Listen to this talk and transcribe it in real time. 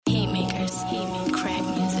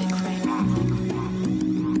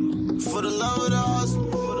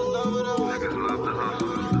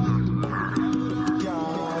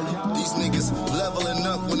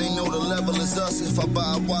simple as us. If I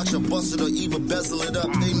buy a watch, I bust it or even bezel it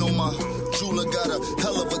up. They know my jeweler got a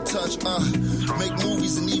hell of a touch. Make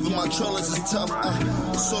movies and even my trailers is tough.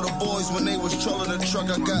 Saw the boys when they was trolling the truck.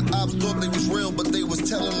 I got ops, thought they was real, but they was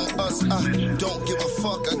telling on us. Don't give a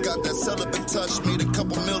fuck, I got that celibate touch. Made a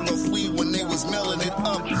couple mil off weed when they was mailing it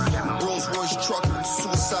up. Rolls Royce truck with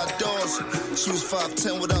suicide doors. She was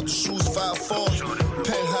 5'10" without the shoes, 5'4".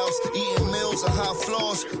 Penthouse, eating meals and high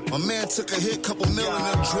floors. My man took a hit, couple mil in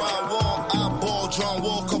the drywall. Eyeball, John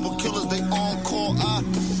Wall, couple killers, they on call.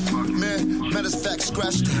 Man, matter of fact,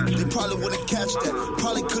 scratched it. They probably wouldn't catch that.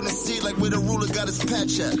 Probably couldn't see like where the ruler got his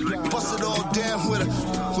patch at. Busted all down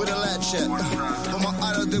with a latch at. But my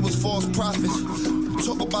idol, they was false prophets.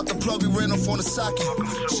 Talk about the plug, we ran off on the socket.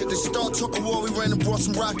 Shit, they start talking war, we ran and brought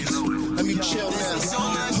some rockets. Let me chill now.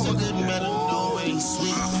 So good, metal, no way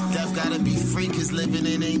sweet. Death gotta be free, cause living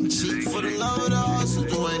it ain't cheap. For the love of the hustle,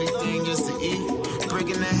 do anything just to eat. Brick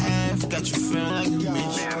in the half, got you feeling like a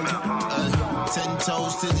bitch. 10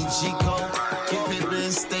 toes to the G code. Keep paper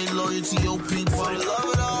and stay loyal to your people. For the love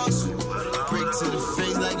of the hustle, brick to the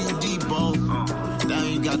face like you Debo. Now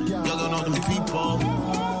you got dugging on them people.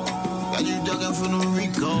 Got you dugging for the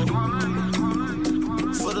Rico.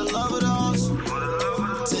 For the love of the hustle,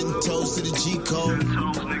 10 toes to the G code.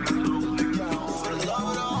 For the love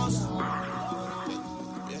of the hustle.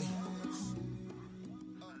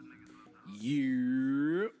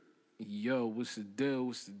 Yeah. Yo, what's the deal?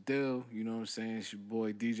 What's the deal? You know what I'm saying? It's your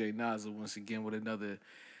boy DJ Naza once again with another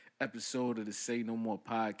episode of the Say No More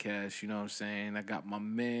podcast. You know what I'm saying? I got my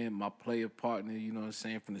man, my player partner, you know what I'm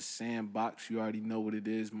saying, from the Sandbox. You already know what it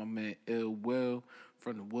is. My man Ill Will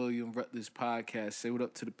from the William Rutledge podcast. Say what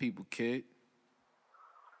up to the people, kid.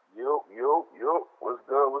 Yo. What's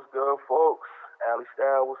good, folks? Alley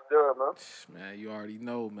Style, what's good, man? Man, you already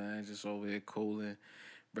know, man. Just over here cooling,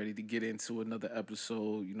 ready to get into another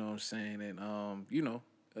episode, you know what I'm saying? And, I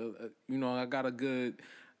got a good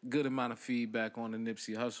amount of feedback on the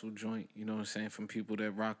Nipsey Hussle joint, you know what I'm saying, from people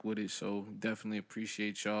that rock with it. So definitely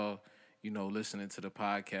appreciate y'all, you know, listening to the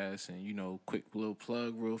podcast. And, you know, quick little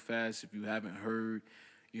plug real fast. If you haven't heard,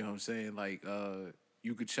 you know what I'm saying, like,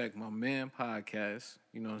 you could check my man podcast,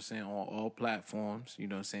 you know what I'm saying, on all platforms, you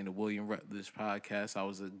know what I'm saying, the William Rutledge podcast. I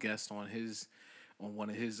was a guest on one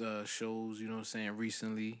of his shows, you know what I'm saying,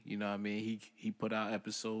 recently. You know what I mean? He put out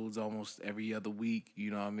episodes almost every other week, you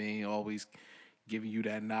know what I mean? Always giving you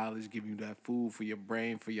that knowledge, giving you that food for your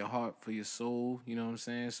brain, for your heart, for your soul, you know what I'm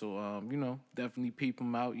saying? So, definitely peep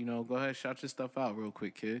him out. You know, go ahead, shout your stuff out real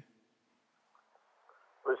quick, kid.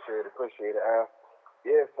 Appreciate it, Al.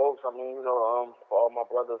 Yeah, folks, I mean, for all my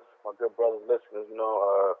brothers, my good brothers listeners,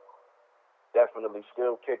 definitely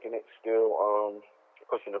still kicking it, still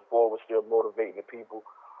pushing it forward, still motivating the people.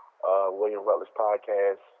 William Rutledge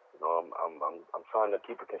podcast, I'm trying to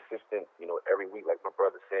keep it consistent, every week, like my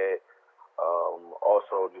brother said.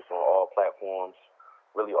 Also, just on all platforms.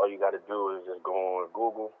 Really, all you got to do is just go on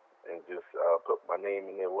Google and just put my name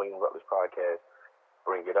in there, William Rutledge podcast.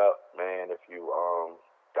 Bring it up, man. If you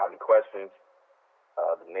got any questions,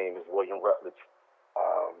 the name is William Rutledge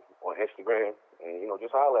on Instagram. And,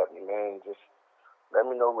 just holler at me, man. Just let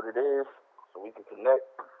me know what it is so we can connect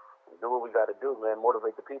and do what we got to do, man.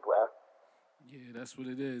 Motivate the people, Al. Yeah, that's what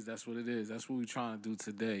it is. That's what we're trying to do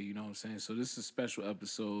today, you know what I'm saying? So this is a special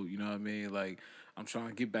episode, you know what I mean? Like, I'm trying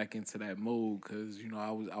to get back into that mode because,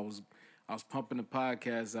 I was pumping the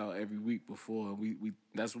podcast out every week before. And we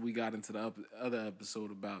that's what we got into the other episode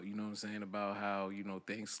about, you know what I'm saying? About how,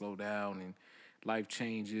 things slow down and life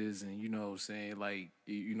changes and, saying, like,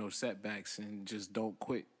 setbacks, and just don't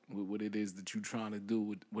quit with what it is that you're trying to do,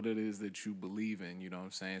 with what it is that you believe in, you know what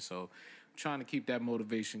I'm saying? So I'm trying to keep that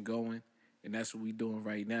motivation going. And that's what we're doing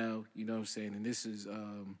right now, you know what I'm saying? And this is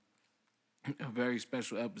a very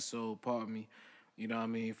special episode, pardon me, you know what I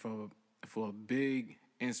mean, for a big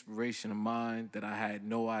inspiration of mine that I had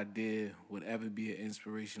no idea would ever be an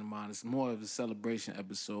inspiration of mine. It's more of a celebration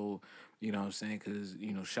episode, you know what I'm saying? Because,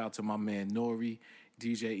 shout out to my man Nori,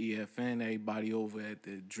 DJ EFN, everybody over at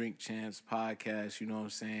the Drink Champs podcast, you know what I'm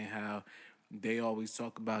saying, how they always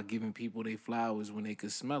talk about giving people their flowers when they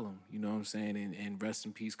could smell them, you know what I'm saying? And rest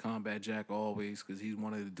in peace, Combat Jack, always, because he's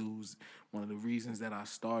one of the dudes, one of the reasons that I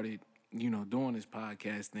started, doing this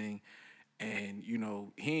podcast thing. And,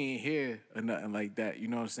 he ain't here or nothing like that, you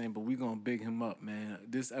know what I'm saying? But we going to big him up, man.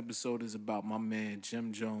 This episode is about my man,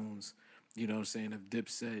 Jim Jones, you know what I'm saying, of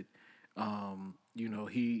Dipset.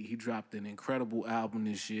 He dropped an incredible album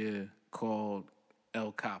this year called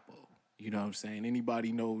El Capo. You know what I'm saying?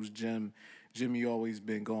 Anybody knows Jimmy always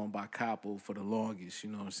been going by Capo for the longest, you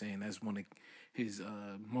know what I'm saying? That's one of his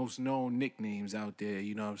most known nicknames out there,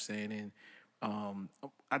 you know what I'm saying? And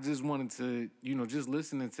I just wanted to, just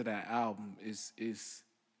listening to that album is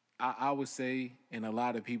I would say, and a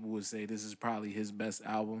lot of people would say, this is probably his best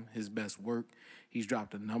album, his best work. He's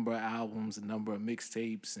dropped a number of albums, a number of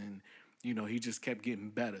mixtapes, and he just kept getting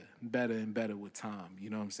better, better and better with time.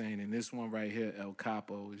 You know what I'm saying? And this one right here, El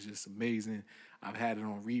Capo, is just amazing. I've had it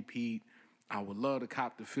on repeat. I would love to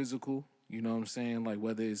cop the physical. You know what I'm saying? Like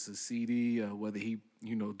whether it's a CD or whether he,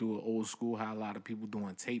 do an old school, how a lot of people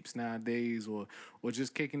doing tapes nowadays, or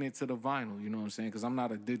just kicking it to the vinyl. You know what I'm saying? Because I'm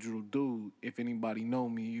not a digital dude. If anybody know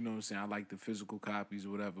me, you know what I'm saying? I like the physical copies or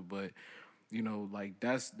whatever. But like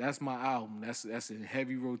that's my album. That's in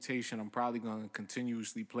heavy rotation. I'm probably gonna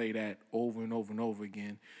continuously play that over and over and over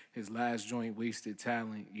again. His last joint, Wasted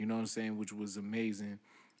Talent. You know what I'm saying? Which was amazing.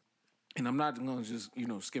 And I'm not gonna just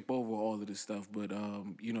skip over all of this stuff, but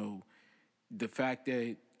the fact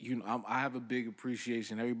that I have a big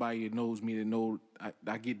appreciation. Everybody that knows me that know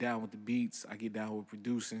I get down with the beats, I get down with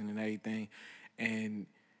producing and everything, and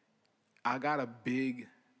I got a big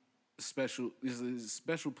there's a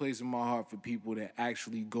special place in my heart for people that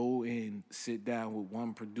actually go and sit down with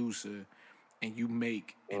one producer and you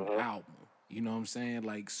make an album. You know what I'm saying?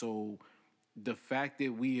 Like, so the fact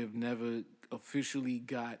that we have never officially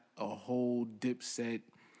got a whole Dipset,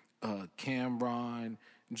 Cameron,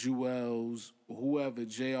 Jewels, whoever,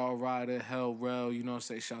 J.R. Ryder, Hell Rel, you know what I'm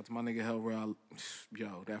saying? Shout out to my nigga Hell Rel.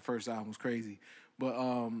 Yo, that first album was crazy. But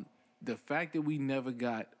the fact that we never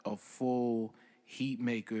got a full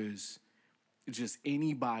Heatmakers, just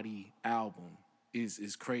anybody album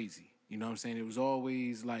is crazy. You know what I'm saying? It was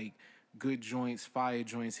always like good joints, fire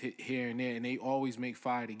joints hit here and there, and they always make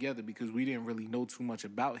fire together because we didn't really know too much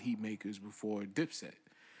about Heatmakers before Dipset.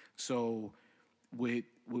 So with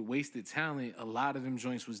Wasted Talent, a lot of them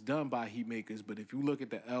joints was done by Heatmakers, but if you look at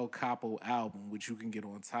the El Capo album, which you can get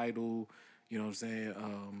on Tidal, you know what I'm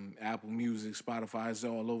saying, Apple Music, Spotify, it's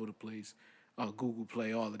all over the place, Google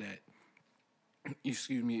Play, all of that.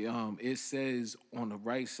 Excuse me, it says on the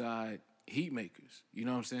right side, Heatmakers. You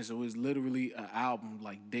know what I'm saying? So it's literally an album.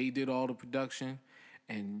 Like, they did all the production,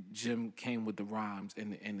 and Jim came with the rhymes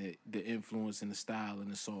and the influence and the style and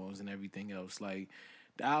the songs and everything else. Like,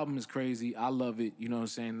 the album is crazy. I love it. You know what I'm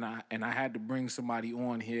saying? And I had to bring somebody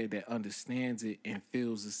on here that understands it and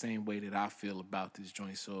feels the same way that I feel about this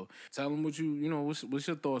joint. So tell them what what's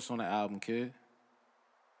your thoughts on the album, kid?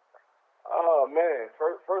 Oh man!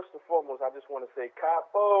 First and foremost, I just want to say,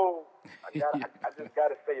 Capo. I just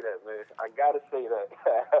gotta say that, man. I gotta say that.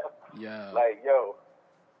 Yeah. Like, yo.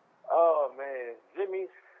 Oh man, Jimmy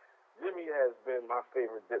has been my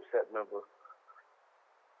favorite Dipset member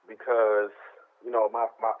because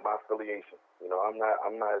my affiliation.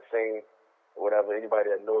 I'm not saying whatever. Anybody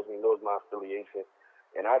that knows me knows my affiliation,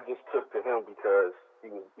 and I just took to him because he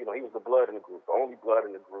was the blood in the group, the only blood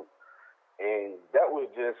in the group. And that was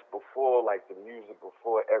just before, like, the music,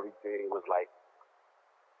 before everything was, like,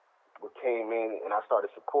 what came in, and I started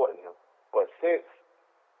supporting him. But since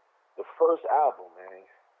the first album, man,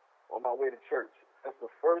 on my way to church, since the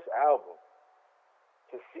first album,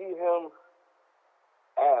 to see him,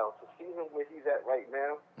 Al, to see him where he's at right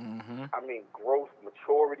now, I mean, growth,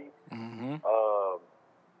 maturity,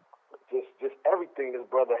 just everything this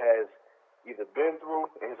brother has either been through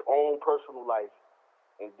in his own personal life,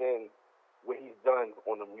 and then what he's done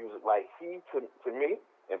on the music. Like, he, to me,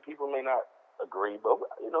 and people may not agree, but,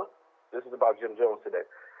 this is about Jim Jones today.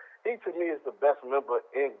 He, to me, is the best member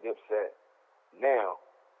in Dipset now.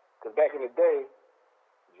 Because back in the day,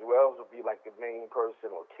 Jewels would be like the main person,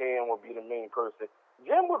 or Cam would be the main person.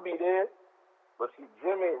 Jim would be there, but see,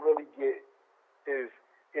 Jim ain't really get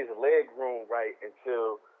his leg room right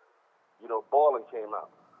until, Ballin' came out.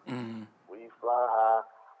 We Fly High.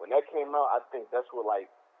 When that came out, I think that's what, like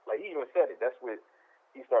he even said it. That's where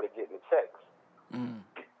he started getting the checks.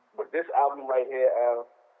 But this album right here,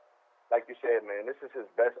 Al, like you said, man, this is his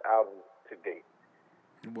best album to date.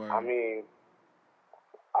 Word. I mean,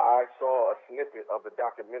 I saw a snippet of the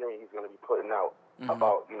documentary he's going to be putting out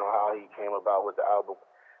about, how he came about with the album.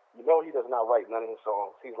 He does not write none of his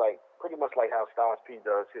songs. He's like pretty much like how Styles P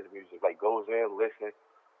does his music. Like, goes in, listens,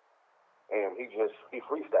 and he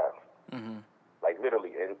freestyles. Like,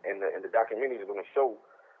 literally. And the documentary is going to show.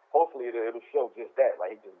 Hopefully it'll show just that.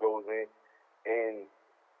 Like, he just goes in, and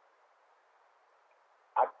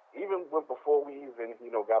even before we even,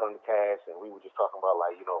 got on the cast and we were just talking about,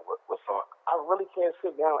 like, what song, I really can't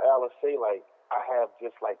sit down, Al, and say, like, I have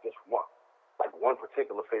just, like, this one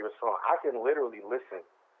particular favorite song. I can literally listen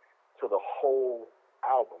to the whole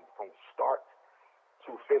album from start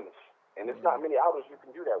to finish. And there's not many albums you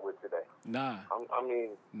can do that with today. Nah. I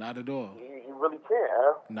mean, not at all. You really can't,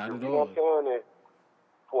 Al. Not at all. You know what I'm saying? And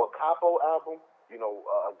for a Capo album, you know,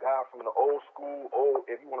 a guy from the old school,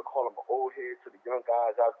 if you want to call him an old head to the young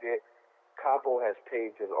guys out there, Capo has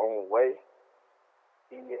paved his own way.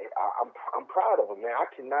 I'm proud of him, man. I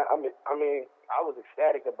mean, I was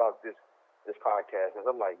ecstatic about this podcast, because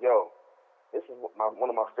I'm like, yo, this is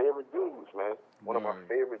one of my favorite dudes, man. One of my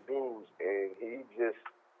favorite dudes, and he just,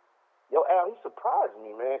 Al, he surprised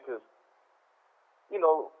me, man, because, you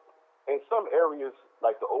know, in some areas,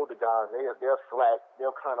 like the older guys, they're slack.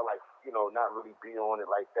 They'll kind of like, you know, not really be on it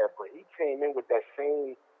like that. But he came in with that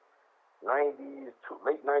same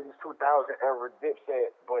late 90s, 2000 era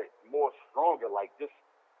Dipset, but more stronger, like just,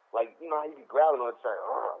 like, you know how he be growling on the track,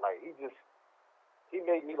 like he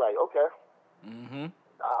made me like, okay, I'm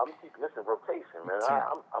keeping this in rotation, man.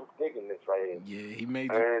 I'm digging this right here. Yeah,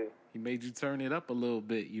 he made you turn it up a little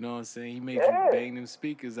bit. You know what I'm saying? He made you bang them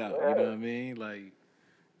speakers out. You know what I mean? Like,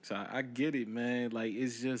 so I get it, man. Like,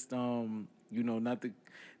 it's just you know, not to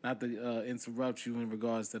interrupt you in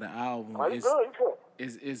regards to the album.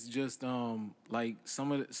 It's just like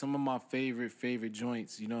some of my favorite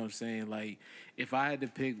joints. You know what I'm saying? Like, if I had to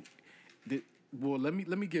pick, let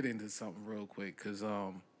me get into something real quick, cause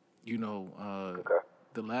you know,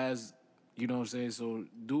 the last, you know what I'm saying. So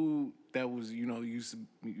dude that was, you know, used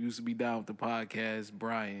to be down with the podcast,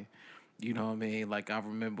 Brian. You know what I mean? Like, I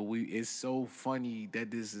remember it's so funny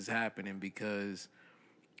that this is happening, because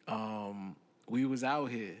we was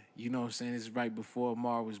out here, you know what I'm saying? It's right before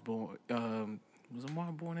Amar was born. Was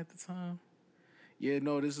Amar born at the time? Yeah,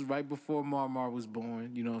 no, this is right before Mar was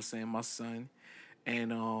born, you know what I'm saying, my son.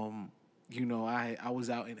 And you know, I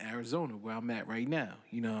was out in Arizona where I'm at right now,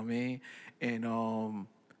 you know what I mean? And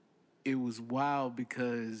it was wild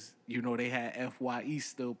because, you know, they had FYE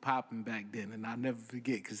still popping back then, and I'll never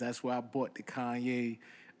forget, because that's where I bought the Kanye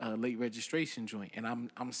late registration joint, and I'm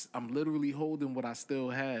literally holding what I still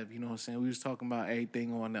have. You know what I'm saying? We was talking about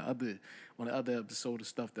everything on the other episode of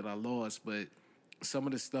stuff that I lost, but some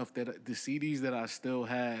of the stuff the CDs that I still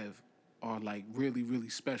have are like really, really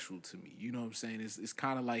special to me. You know what I'm saying? It's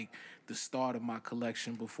kind of like the start of my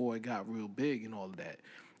collection before it got real big and all of that.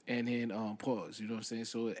 And then pause, you know what I'm saying?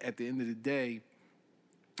 So at the end of the day,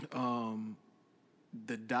 the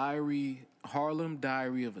Harlem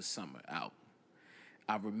Diary of a Summer album,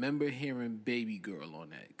 I remember hearing Baby Girl on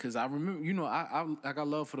that, because I remember, you know, I got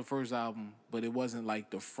love for the first album, but it wasn't like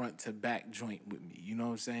the front to back joint with me. You know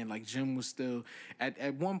what I'm saying? Like, Jim was still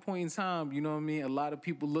at one point in time, you know what I mean? A lot of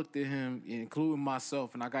people looked at him, including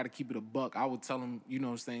myself, and I got to keep it a buck. I would tell him, you know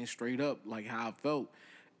what I'm saying, straight up, like how I felt.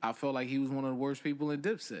 I felt like he was one of the worst people in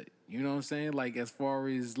Dipset. You know what I'm saying? Like, as far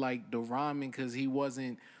as like the rhyming, because he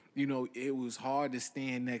wasn't, you know, it was hard to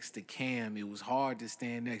stand next to Cam. It was hard to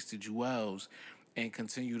stand next to Juelz and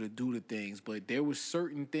continue to do the things. But there were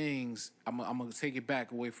certain things, I'm going to take it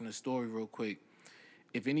back away from the story real quick.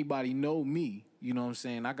 If anybody know me, you know what I'm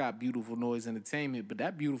saying, I got Beautiful Noise Entertainment, but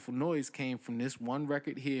that Beautiful Noise came from this one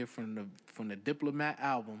record here from the Diplomat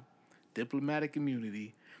album, Diplomatic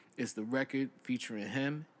Immunity. It's the record featuring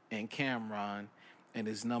him and Cameron, and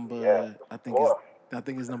it's number, I think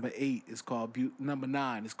it's number 8. It's called number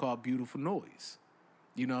 9. It's called Beautiful Noise.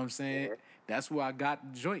 You know what I'm saying? Mm-hmm. That's where I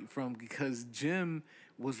got the joint from, because Jim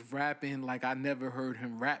was rapping like I never heard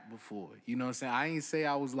him rap before. You know what I'm saying? I ain't say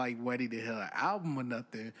I was like ready to hear an album or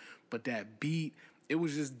nothing, but that beat, it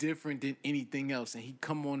was just different than anything else. And he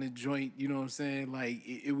come on the joint, you know what I'm saying? Like,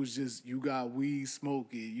 it was just, you got weed, smoke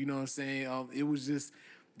it. You know what I'm saying? It was just,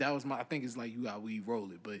 that was I think it's like, you got weed, roll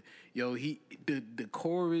it. But, yo, the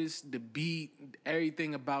chorus, the beat,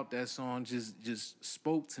 everything about that song just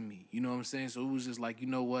spoke to me. You know what I'm saying? So it was just like, you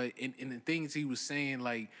know what? And the things he was saying,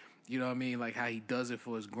 like, you know what I mean? Like, how he does it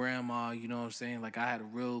for his grandma, you know what I'm saying? Like, I had a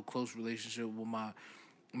real close relationship with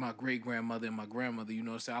my great-grandmother and my grandmother, you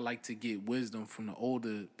know what I'm saying? I like to get wisdom from the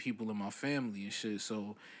older people in my family and shit.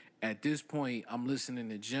 So at this point, I'm listening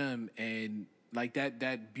to Jim, and like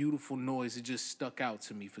that Beautiful Noise, it just stuck out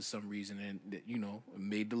to me for some reason, and, you know,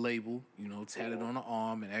 made the label, you know, tatted on the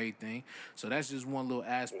arm and everything. So that's just one little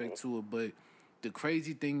aspect to it. But the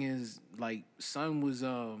crazy thing is, like,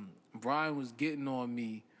 Brian was getting on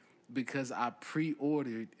me because I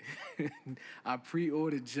pre-ordered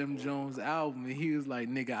Jim Jones album, and he was like,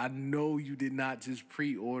 nigga, I know you did not just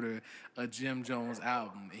pre-order a Jim Jones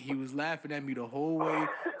album. And he was laughing at me the whole way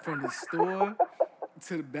from the store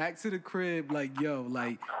back to the crib, like, yo,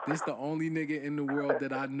 like, this the only nigga in the world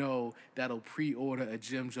that I know that'll pre-order a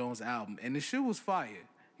Jim Jones album. And the shit was fire.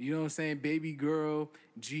 You know what I'm saying? Baby Girl,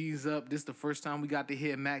 G's Up. This the first time we got to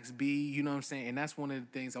hear Max B, you know what I'm saying? And that's one of the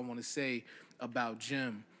things I want to say about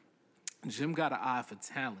Jim. Jim got an eye for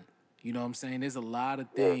talent. You know what I'm saying? There's a lot of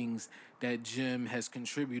things that Jim has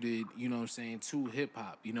contributed, you know what I'm saying, to hip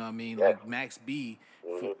hop. You know what I mean? Yes. Like Max B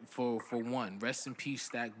for one. Rest in peace,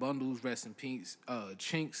 Stack Bundles, rest in peace,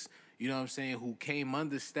 Chinks, you know what I'm saying, who came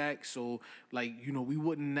under Stack. So like, you know, we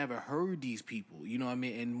wouldn't never heard these people. You know what I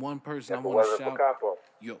mean? And one person I If it want to wasn't for shout Capo.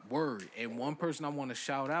 Yo, word. And one person I want to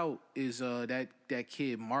shout out is that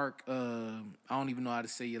kid Mark. I don't even know how to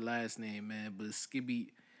say your last name, man, but Skibby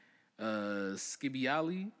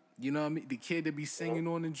Ali. You know what I mean? The kid that be singing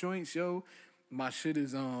on the joints, yo. My shit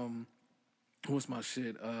is what's my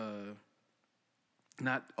shit?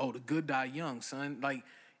 Not the Good Die Young, son. Like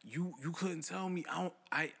you couldn't tell me.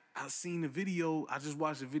 I seen the video. I just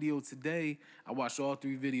watched the video today. I watched all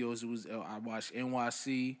 3 videos. It was I watched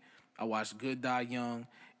NYC. I watched Good Die Young,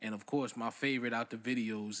 and of course, my favorite out the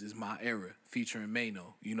videos is My Era featuring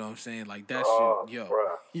Mano. You know what I'm saying? Like that shit, yo,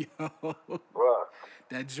 Bruh.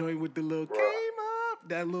 that joint with the little came up,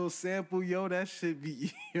 that little sample, yo, that shit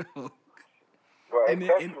be yo. Bro, it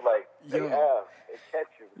catch you like it catch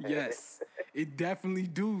you. Man. Yes, it definitely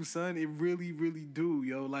do, son. It really, really do,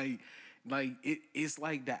 yo. Like it's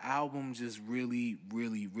like the album just really,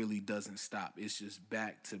 really, really doesn't stop. It's just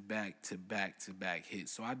back to back to back to back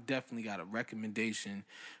hits. So I definitely got a recommendation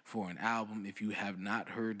for an album. If you have not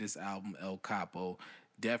heard this album, El Capo,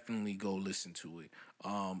 definitely go listen to it.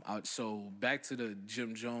 So back to the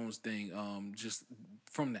Jim Jones thing. Just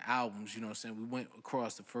from the albums, you know what I'm saying? We went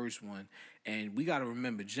across the first one, and we got to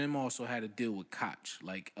remember Jim also had to deal with Koch.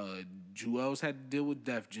 Like Jewels had to deal with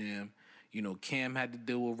Def Jam. You know, Cam had to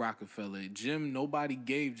deal with Rockefeller. Jim, nobody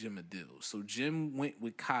gave Jim a deal. So Jim went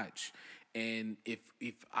with Koch. And if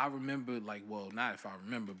I remember, like, well, not if I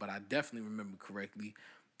remember, but I definitely remember correctly,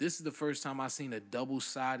 this is the first time I seen a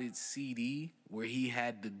double-sided CD where he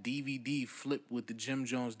had the DVD flipped with the Jim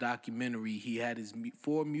Jones documentary. He had his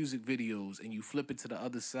 4 music videos, and you flip it to the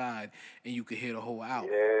other side, and you could hear the whole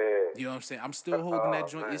album. Yeah. You know what I'm saying? I'm still holding that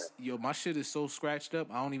joint. My shit is so scratched up.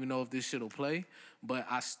 I don't even know if this shit'll play, but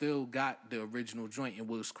I still got the original joint. And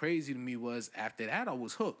what was crazy to me was after that, I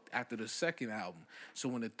was hooked after the second album. So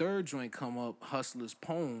when the third joint come up, Hustler's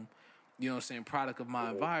Poem, you know what I'm saying, product of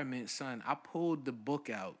my environment, son, I pulled the book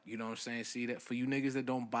out. You know what I'm saying? See, that for you niggas that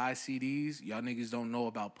don't buy CDs, y'all niggas don't know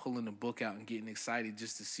about pulling the book out and getting excited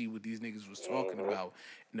just to see what these niggas was talking about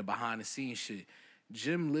in the behind the scenes shit.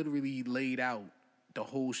 Jim literally laid out the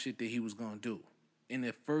whole shit that he was gonna do. In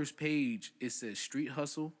the first page, it says street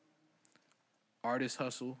hustle, artist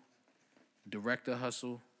hustle, director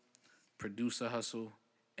hustle, producer hustle,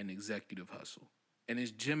 and executive hustle. And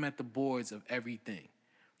it's Jim at the boards of everything.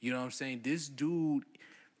 You know what I'm saying? This dude,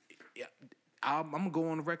 I'm gonna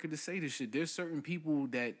go on the record to say this shit. There's certain people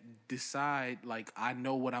that decide, like, I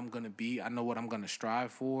know what I'm gonna be, I know what I'm gonna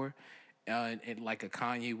strive for. And like a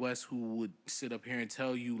Kanye West who would sit up here and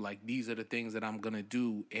tell you, like, these are the things that I'm gonna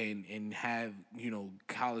do, and have, you know,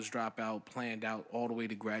 college dropout planned out all the way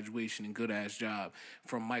to graduation and good ass job.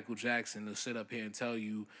 From Michael Jackson to sit up here and tell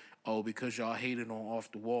you, oh, because y'all hated on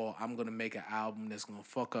Off the Wall, I'm gonna make an album that's gonna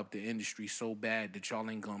fuck up the industry so bad that y'all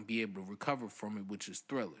ain't gonna be able to recover from it, which is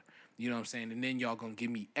Thriller. You know what I'm saying? And then y'all gonna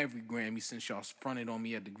give me every Grammy since y'all fronted on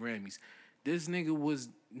me at the Grammys. This nigga was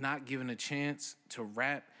not given a chance to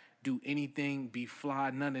rap, do anything, be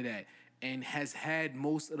fly, none of that, and has had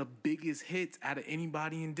most of the biggest hits out of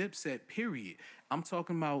anybody in Dipset, period. I'm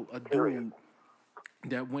talking about a dude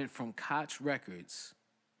that went from Koch Records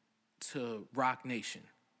to Rock Nation.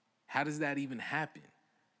 How does that even happen?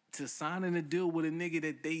 To signing a deal with a nigga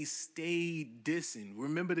that they stayed dissing.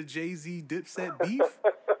 Remember the Jay-Z Dipset beef?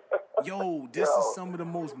 Yo, this is some of the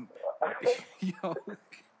most... Yo...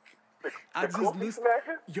 I just listen,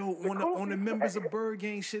 on the members of Bird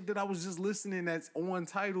Gang shit that I was just listening that's on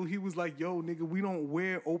Tidal, he was like, yo, nigga, we don't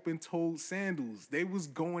wear open-toed sandals. They was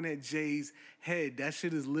going at Jay's head. That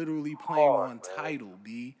shit is literally playing on Tidal,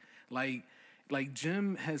 B. Like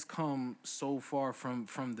Jim has come so far from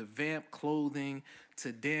the Vamp clothing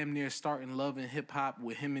to damn near starting loving hip hop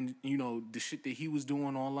with him, and you know the shit that he was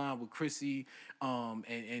doing online with Chrissy,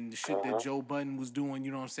 and the shit that Joe Budden was doing.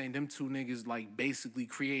 You know what I'm saying? Them two niggas like basically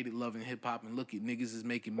created loving hip hop, and look at niggas is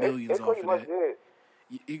making millions off of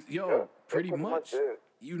that. Pretty much.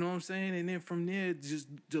 You know what I'm saying? And then from there, just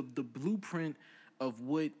the blueprint of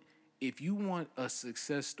what. If you want a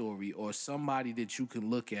success story or somebody that you can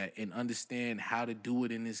look at and understand how to do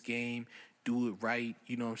it in this game, do it right.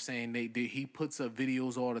 You know what I'm saying? He puts up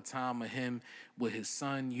videos all the time of him with his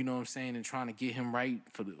son, you know what I'm saying, and trying to get him right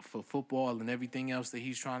for football and everything else that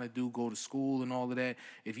he's trying to do, go to school and all of that.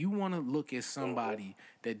 If you want to look at somebody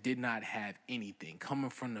that did not have anything, coming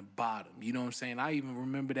from the bottom, you know what I'm saying? I even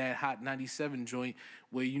remember that Hot 97 joint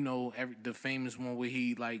where, you know, the famous one where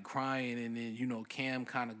he like crying and then, you know, Cam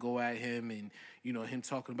kind of go at him and, you know, him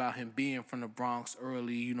talking about him being from the Bronx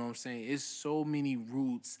early, you know what I'm saying? It's so many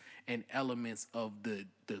roots and elements of the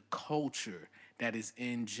culture that is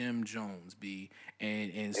in Jim Jones, B.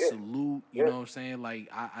 And salute, you know what I'm saying? Like,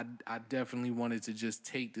 I definitely wanted to just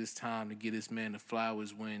take this time to get this man the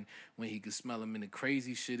flowers when he could smell him. And the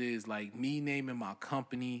crazy shit is, like, me naming my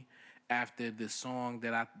company after the song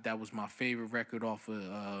that was my favorite record off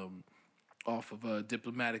of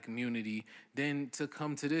Diplomatic Immunity. Then to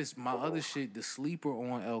come to this, my other shit, the sleeper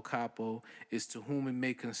on El Capo, is To Whom It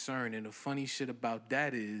May Concern. And the funny shit about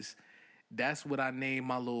that is, that's what I named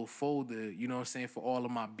my little folder, you know what I'm saying, for all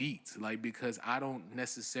of my beats. Like, because I don't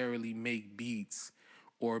necessarily make beats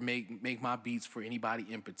or make my beats for anybody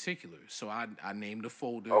in particular. So I named the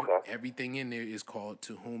folder. Okay. Everything in there is called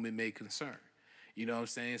To Whom It May Concern. You know what I'm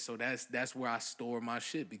saying? So that's where I store my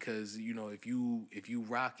shit, because, you know, if you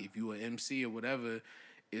rock, if you an MC or whatever,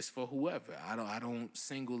 it's for whoever. I don't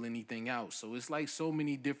single anything out. So it's like so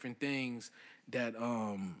many different things that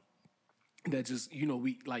just, you know,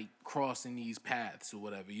 we like crossing these paths or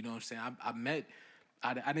whatever. You know what I'm saying?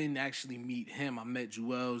 I didn't actually meet him. I met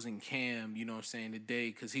Juelz and Cam, you know what I'm saying, today,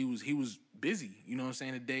 because he was busy, you know what I'm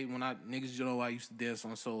saying, the day when niggas, you know, I used to dance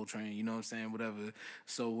on Soul Train, you know what I'm saying, whatever.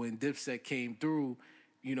 So when Dipset came through,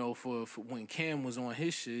 you know, for when Cam was on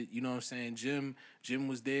his shit, you know what I'm saying, Jim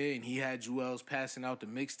was there, and he had Juelz passing out the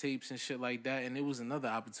mixtapes and shit like that. And it was another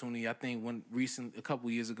opportunity, I think, a couple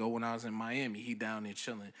years ago when I was in Miami, he down there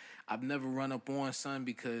chilling. I've never run up on son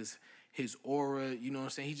because his aura, you know what I'm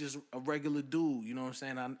saying, he's just a regular dude, you know what I'm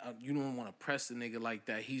saying. You don't want to press the nigga like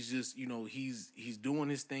that. He's just, you know, he's doing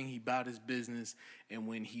his thing, he about his business, and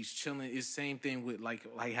when he's chilling, it's same thing with like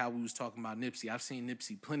how we was talking about Nipsey. I've seen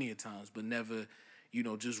Nipsey plenty of times, but never, you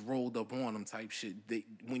know, just rolled up on him type shit.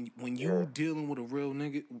 When you dealing with a real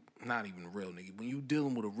nigga, not even a real nigga, when you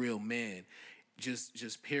dealing with a real man,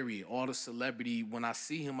 just period. All the celebrity, when I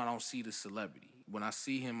see him, I don't see the celebrity. When I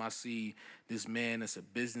see him, I see this man that's a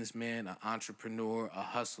businessman, an entrepreneur, a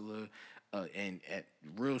hustler, and at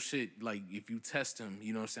real shit, like if you test him,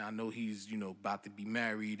 you know what I'm saying, I know he's, you know, about to be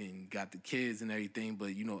married and got the kids and everything,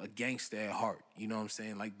 but, you know, a gangster at heart, you know what I'm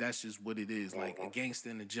saying? Like, that's just what it is, like a gangster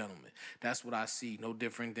and a gentleman. That's what I see, no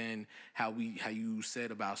different than how you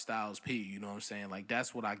said about Styles P, you know what I'm saying? Like,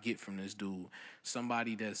 that's what I get from this dude.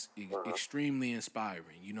 Somebody that's extremely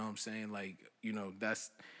inspiring, you know what I'm saying? Like, you know,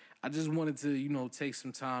 I just wanted to, you know, take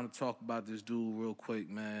some time to talk about this dude real quick,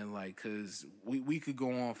 man. Like, cause we could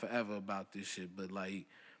go on forever about this shit, but like,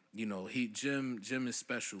 you know, Jim is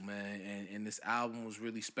special, man, and this album was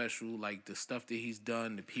really special. Like the stuff that he's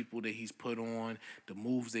done, the people that he's put on, the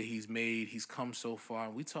moves that he's made, he's come so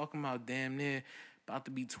far. We talking about damn near about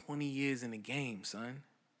to be 20 years in the game, son.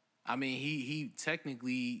 I mean, he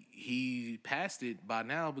technically he passed it by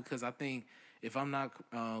now, because I think, if I'm not,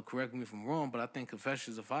 correct me if I'm wrong, but I think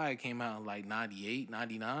Confessions of Fire came out in like 98,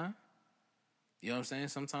 99. You know what I'm saying?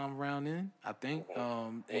 Sometime around then, I think.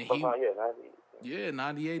 And he, 98,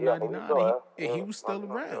 99. And he was still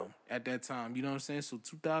around at that time. You know what I'm saying? So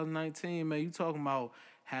 2019, man, you talking about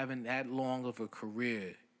having that long of a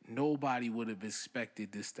career. Nobody would have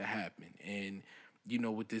expected this to happen. And, you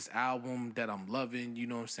know, with this album that I'm loving, you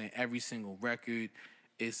know what I'm saying, every single record,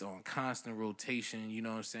 it's on constant rotation, you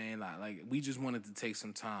know what I'm saying? Like we just wanted to take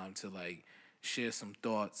some time to like share some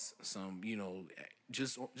thoughts, some, you know,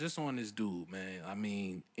 just on this dude, man. I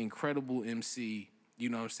mean, incredible MC, you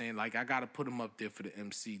know what I'm saying? Like I gotta put him up there for the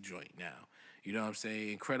MC joint now. You know what I'm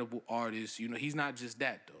saying? Incredible artist. You know, he's not just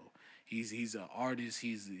that though. He's an artist,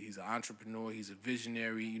 he's an entrepreneur, he's a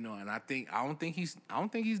visionary, you know, and I don't think he's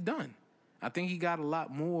done. I think he got a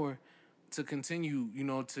lot more to continue, you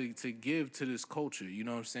know, to give to this culture, you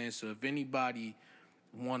know what I'm saying? So if anybody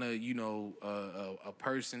want to, you know, a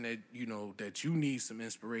person that, you know, that you need some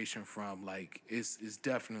inspiration from, like, it's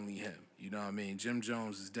definitely him, you know what I mean? Jim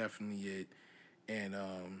Jones is definitely it, and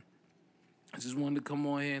I just wanted to come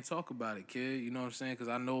on here and talk about it, kid, you know what I'm saying? Because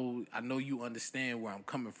I know you understand where I'm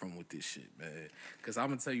coming from with this shit, man. Because I'm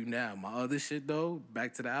going to tell you now, my other shit, though,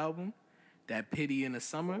 back to the album, that Pity in the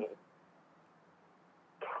Summer,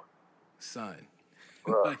 son.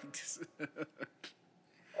 Like,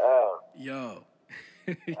 Ow. yo.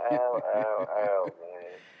 Ow,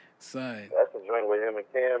 man. son. That's the joint with him and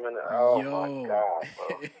Cam and oh my Yo, God,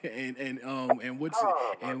 bro. and what's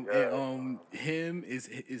Oh my and God, bro. him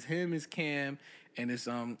is him is Cam, and it's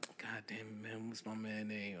God damn it, man, what's my man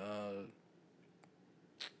name?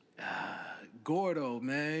 Gordo,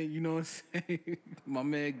 man. You know what I'm saying? My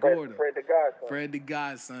man Gordo. Fred the Godson. Fred the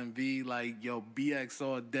Godson, be like, yo, BX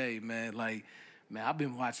all day, man. Like, man, I've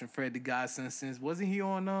been watching Fred the Godson since, wasn't he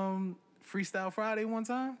on Freestyle Friday one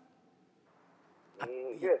time?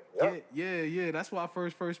 Yeah. That's why I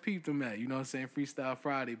first peeped him at. You know what I'm saying? Freestyle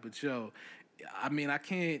Friday. But yo, I mean, I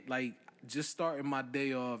can't like just starting my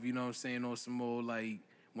day off, you know what I'm saying, on some more like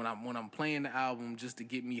when I'm playing the album just to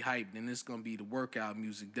get me hyped, and it's gonna be the workout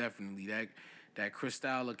music, definitely. That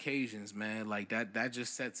Cristal Occasions, man, like that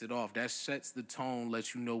just sets it off. That sets the tone,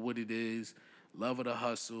 lets you know what it is. Love of the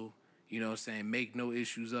hustle, you know what I'm saying? Make no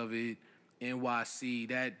issues of it. NYC,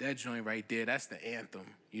 that joint right there, that's the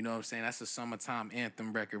anthem. You know what I'm saying? That's a summertime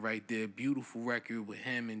anthem record right there. Beautiful record with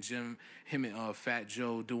him and Fat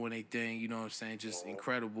Joe doing their thing, you know what I'm saying? Just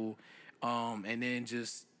incredible. And then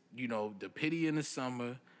just, you know, The Pity in the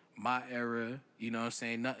Summer, My Era, you know what I'm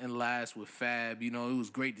saying? Nothing Lasts with Fab. You know, it was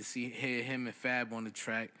great to hear him and Fab on the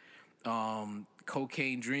track.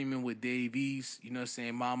 Cocaine Dreaming with Dave East, you know what I'm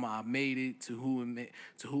saying? Mama, I Made It, To Who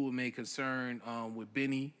It May Concern with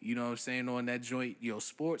Benny, you know what I'm saying, on that joint. Yo,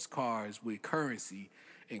 Sports Cars with Currency,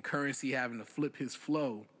 and Currency having to flip his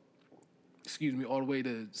flow, all the way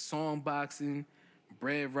to Song Boxing,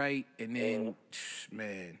 Bread Right, and then,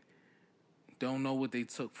 man, don't know what they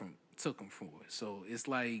took him for. So it's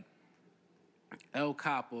like El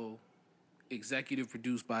Capo, executive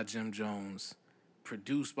produced by Jim Jones,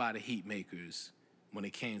 produced by the Heatmakers when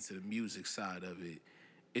it came to the music side of it.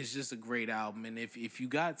 It's just a great album. And if you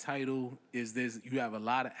got Tidal, you have a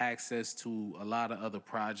lot of access to a lot of other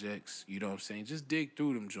projects, you know what I'm saying? Just dig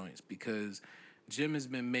through them joints, because Jim has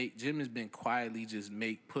been quietly just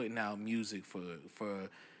putting out music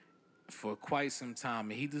for quite some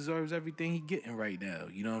time, and he deserves everything he getting right now,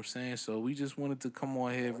 you know what I'm saying? So we just wanted to come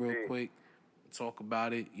on here real quick, talk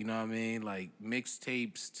about it, you know what I mean? Like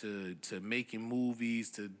mixtapes to making movies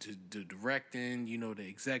to directing, you know, the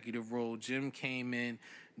executive role. Jim came in,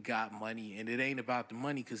 got money, and it ain't about the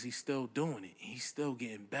money because he's still doing it. He's still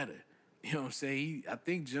getting better. You know what I'm saying? I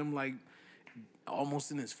think Jim like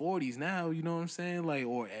almost in his 40s now, you know what I'm saying? Like,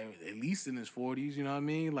 or at least in his 40s, you know what I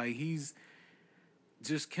mean? Like he's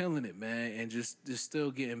just killing it, man, and just still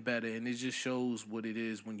getting better. And it just shows what it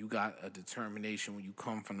is when you got a determination, when you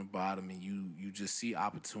come from the bottom and you just see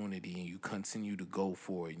opportunity and you continue to go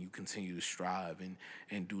for it and you continue to strive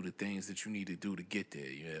and do the things that you need to do to get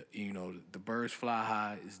there. You know, the birds fly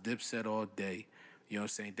high is Dipset all day. You know what I'm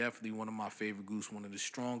saying? Definitely one of my favorite groups, one of the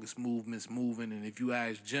strongest movements moving. And if you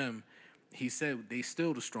ask Jim, he said they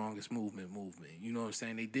still the strongest movement. You know what I'm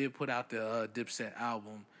saying? They did put out the Dipset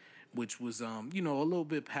album, which was you know, a little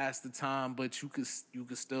bit past the time, but you could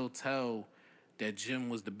still tell that Jim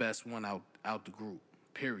was the best one out the group.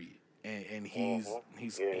 Period. And he's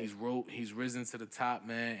risen to the top,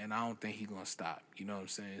 man, and I don't think he's gonna stop. You know what I'm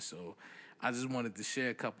saying? So I just wanted to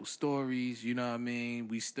share a couple stories, you know what I mean?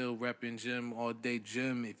 We still repping Jim all day.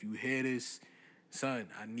 Jim, if you hear this, son,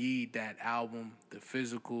 I need that album, the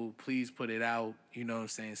physical. Please put it out, you know what I'm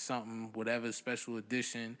saying? Something, whatever, special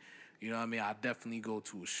edition. You know what I mean? I definitely go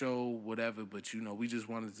to a show, whatever, but, you know, we just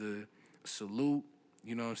wanted to salute,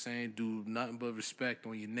 you know what I'm saying? Do nothing but respect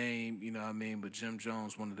on your name, you know what I mean? But Jim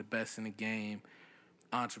Jones, one of the best in the game,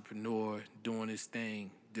 entrepreneur, doing his thing,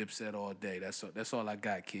 Dipset all day. That's all I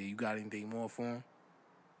got, kid. You got anything more for him?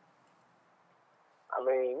 I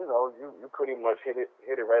mean, you know, you pretty much hit it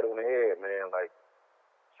right on the head, man. Like,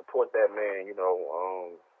 support that man, you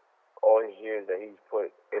know, all his years that he's put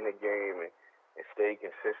in the game and stay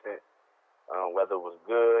consistent. Whether it was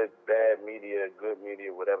good, bad media, good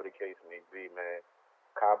media, whatever the case may be, man,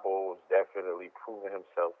 Capo's definitely proven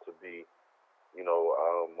himself to be, you know,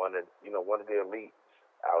 one of the elites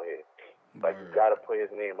out here. Like, you gotta put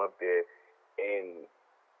his name up there, and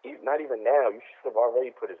not even now. You should have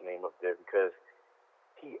already put his name up there because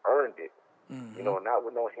he earned it. Mm-hmm. You know, not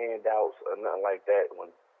with no handouts or nothing like that.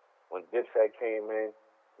 When Dipset came in,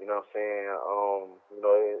 you know what I'm saying? You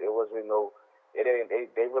know, it wasn't no.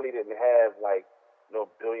 They really didn't have like no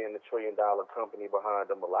 $1 to $1 trillion company behind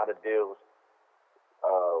them. A lot of deals,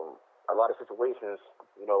 a lot of situations,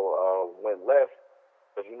 you know, went left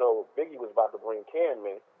because you know Biggie was about to bring Cam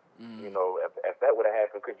in. Mm. You know, if that would have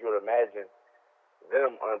happened, could you imagine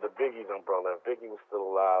them under Biggie's umbrella? If Biggie was still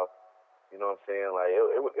alive, you know what I'm saying? Like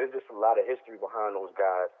it's just a lot of history behind those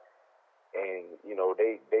guys, and you know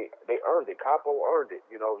they earned it. Capo earned it.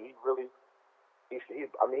 You know, he really. He's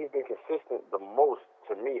been consistent the most to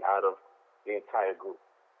to me out of the entire group.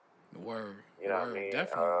 Word. You know what I mean?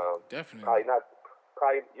 Definitely.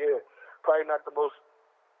 Probably not the most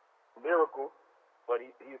lyrical, but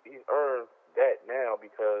he's earned that now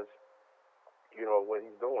because, you know, what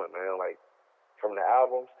he's doing, man. Like, from the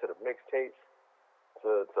albums to the mixtapes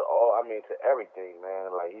to all, I mean, to everything,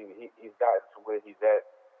 man. Like, he's gotten to where he's at.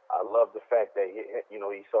 I love the fact that,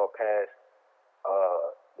 he saw past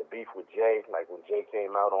the beef with Jay. Like, when Jay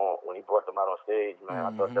came out when he brought them out on stage, man,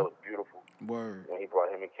 I thought that was beautiful. Word. When he brought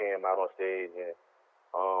him and Cam out on stage, and,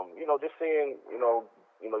 you know, just seeing, you know,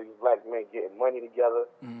 these black men getting money together,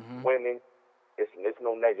 winning. It's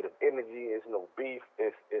no negative energy. It's no beef.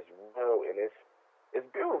 It's real, and it's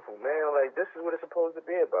beautiful, man. Like, this is what it's supposed to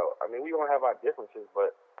be about. I mean, we gonna have our differences,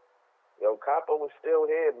 but Capo is still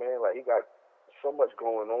here, man. Like, he got so much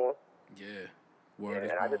going on. Yeah, word.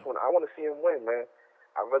 And I want to see him win, man.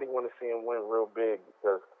 I really want to see him win real big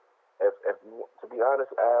because, if to be honest,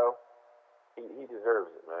 Al, he deserves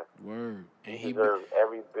it, man. Word. And he deserves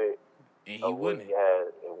every bit. And he winning. He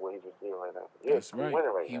has and what he's receiving right now. That's right.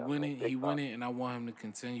 He winning, he winning, and I want him to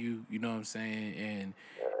continue. You know what I'm saying?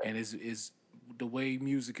 And it's the way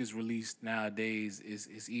music is released nowadays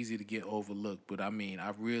is easy to get overlooked. But I mean,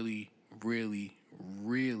 I really, really,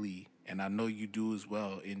 really, and I know you do as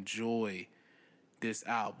well, enjoy this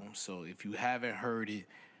album. So if you haven't heard it,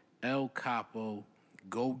 El Capo,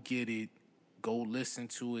 go get it, go listen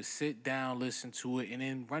to it, sit down, listen to it, and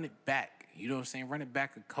then run it back. You know what I'm saying? Run it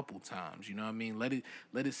back a couple times. You know what I mean? Let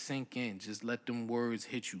it sink in. Just let them words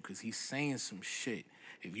hit you, because he's saying some shit.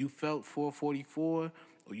 If you felt 444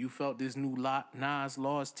 or you felt this new Nas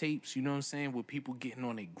Lost tapes, you know what I'm saying, with people getting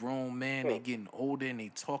on a grown man, they getting older and they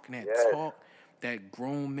talking that talk, that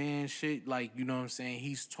grown man shit, like, you know what I'm saying?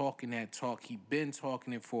 He's talking that talk. He been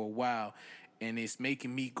talking it for a while. And it's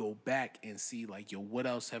making me go back and see, like, yo, what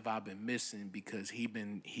else have I been missing? Because he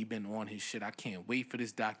been on his shit. I can't wait for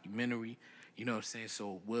this documentary. You know what I'm saying?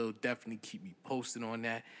 So we'll definitely keep me posted on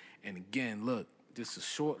that. And again, look, this is a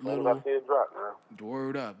short little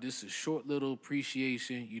word up. This is a short little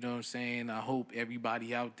appreciation. You know what I'm saying? I hope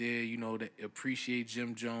everybody out there, you know, that appreciate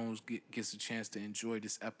Jim Jones gets a chance to enjoy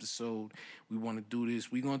this episode. We want to do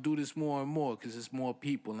this. We're going to do this more and more because there's more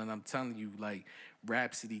people. And I'm telling you, like,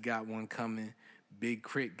 Rhapsody got one coming. Big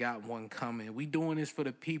Crit got one coming. We doing this for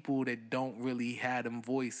the people that don't really have them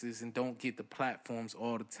voices and don't get the platforms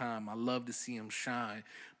all the time. I love to see them shine,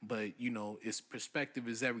 but, you know, it's perspective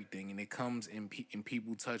is everything, and it comes in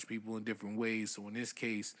people touch people in different ways. So in this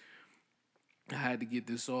case, I had to get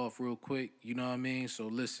this off real quick, you know what I mean? So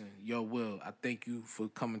listen, yo, Will, I thank you for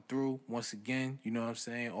coming through once again, you know what I'm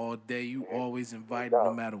saying? All day, you always invited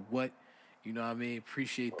no matter what, you know what I mean?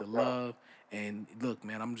 Appreciate the love. And look,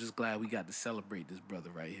 man, I'm just glad we got to celebrate this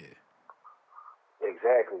brother right here.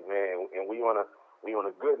 Exactly, man. And we on a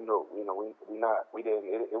good note. You know, it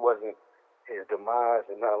wasn't his demise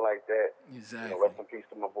and nothing like that. Exactly. You know, rest in peace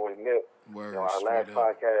to my boy Nip. Word, you know, our last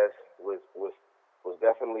podcast was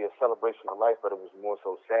definitely a celebration of life, but it was more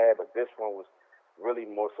so sad. But this one was really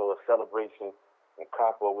more so a celebration. And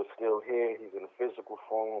Capo was still here. He's in a physical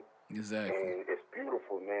form. Exactly. And it's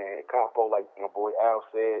beautiful, man. Capo, like my boy Al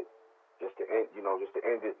said, just to end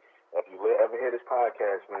it, if you ever hear this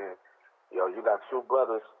podcast, man, yo, you got two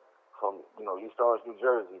brothers from, you know, East Orange, New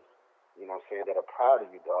Jersey, you know what I'm saying, that are proud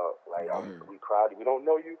of you, dog. Like, we proud of you. We don't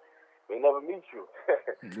know you. We never meet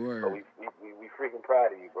you. Word. But we freaking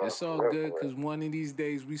proud of you, bro. It's all good, because one of these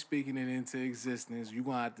days we speaking it into existence. We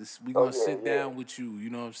gonna sit down with you. You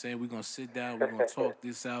know what I'm saying? We're gonna sit down. We're gonna talk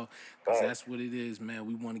this out, because that's what it is, man.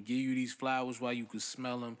 We want to give you these flowers while you can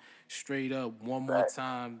smell them. Straight up, one more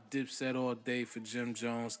time, Dipset all day for Jim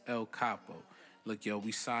Jones, El Capo. Look, yo,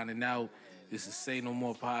 we signing out. This is Say No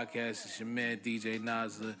More Podcast. It's your man, DJ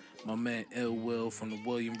Nazza, my man, Ill Will from the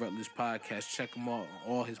William Rutledge Podcast. Check him out on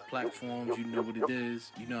all his platforms. You know what it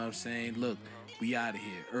is. You know what I'm saying? Look, we out of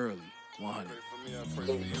here early. 100. Pray for me, I pray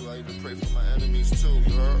for you. I even pray for my enemies too,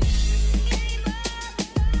 you heard?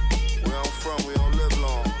 Where I'm from, we don't live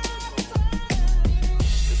long.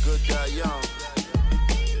 The good die young.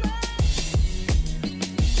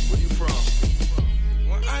 Where you from?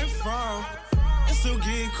 Where I'm from, it still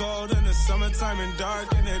get cold in the summertime and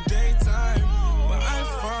dark in the daytime. Where I'm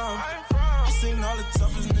from, I seen all the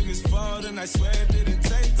toughest niggas fall, and I swear it didn't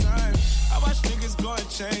take time. I watch niggas go and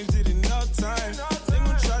change it in no time. They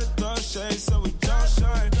gon' try to throw shade so we don't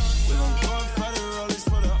shine. We gon' go and fight the rollies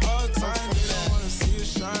for the old time. They don't wanna see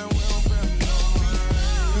us shine, we don't bear no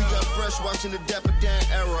mind. We got fresh watching the Dapper Dan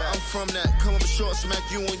era. I'm from that, come up short, smack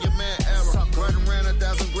you and your man era. Riding around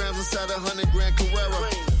 1,000 grams inside 100 grand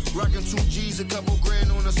Carrera. Rockin' 2 G's, a couple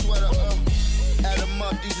grand on a sweater. Add them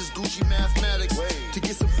up, these is Gucci mathematics. To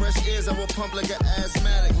get some fresh ears, I will pump like an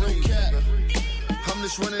asthmatic. No cap. I'm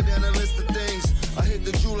just running down a list of things. I hit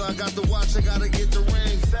the jeweler, I got the watch, I gotta get the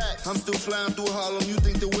ring. I'm still flying through Harlem, you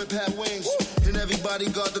think the whip had wings. And everybody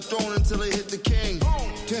got the throne until they hit the king.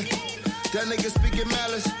 That nigga speaking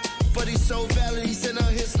malice, but he's so valid, he sent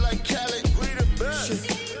out hits like Khaled.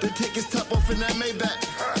 Shit, the tickets top off in that Maybach.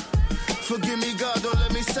 Forgive me, God, don't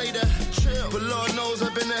let me say that. But Lord knows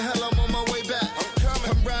I've been to hell, I'm on my way back.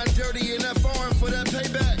 I'm riding dirty in that foreign for that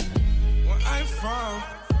payback. Where I'm from,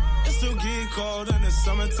 it still get cold in the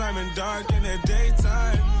summertime and dark in the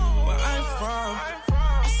daytime. Where I'm from,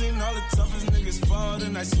 I seen all the toughest niggas fall,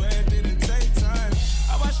 and I swear it didn't take time.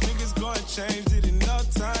 I watch niggas go and change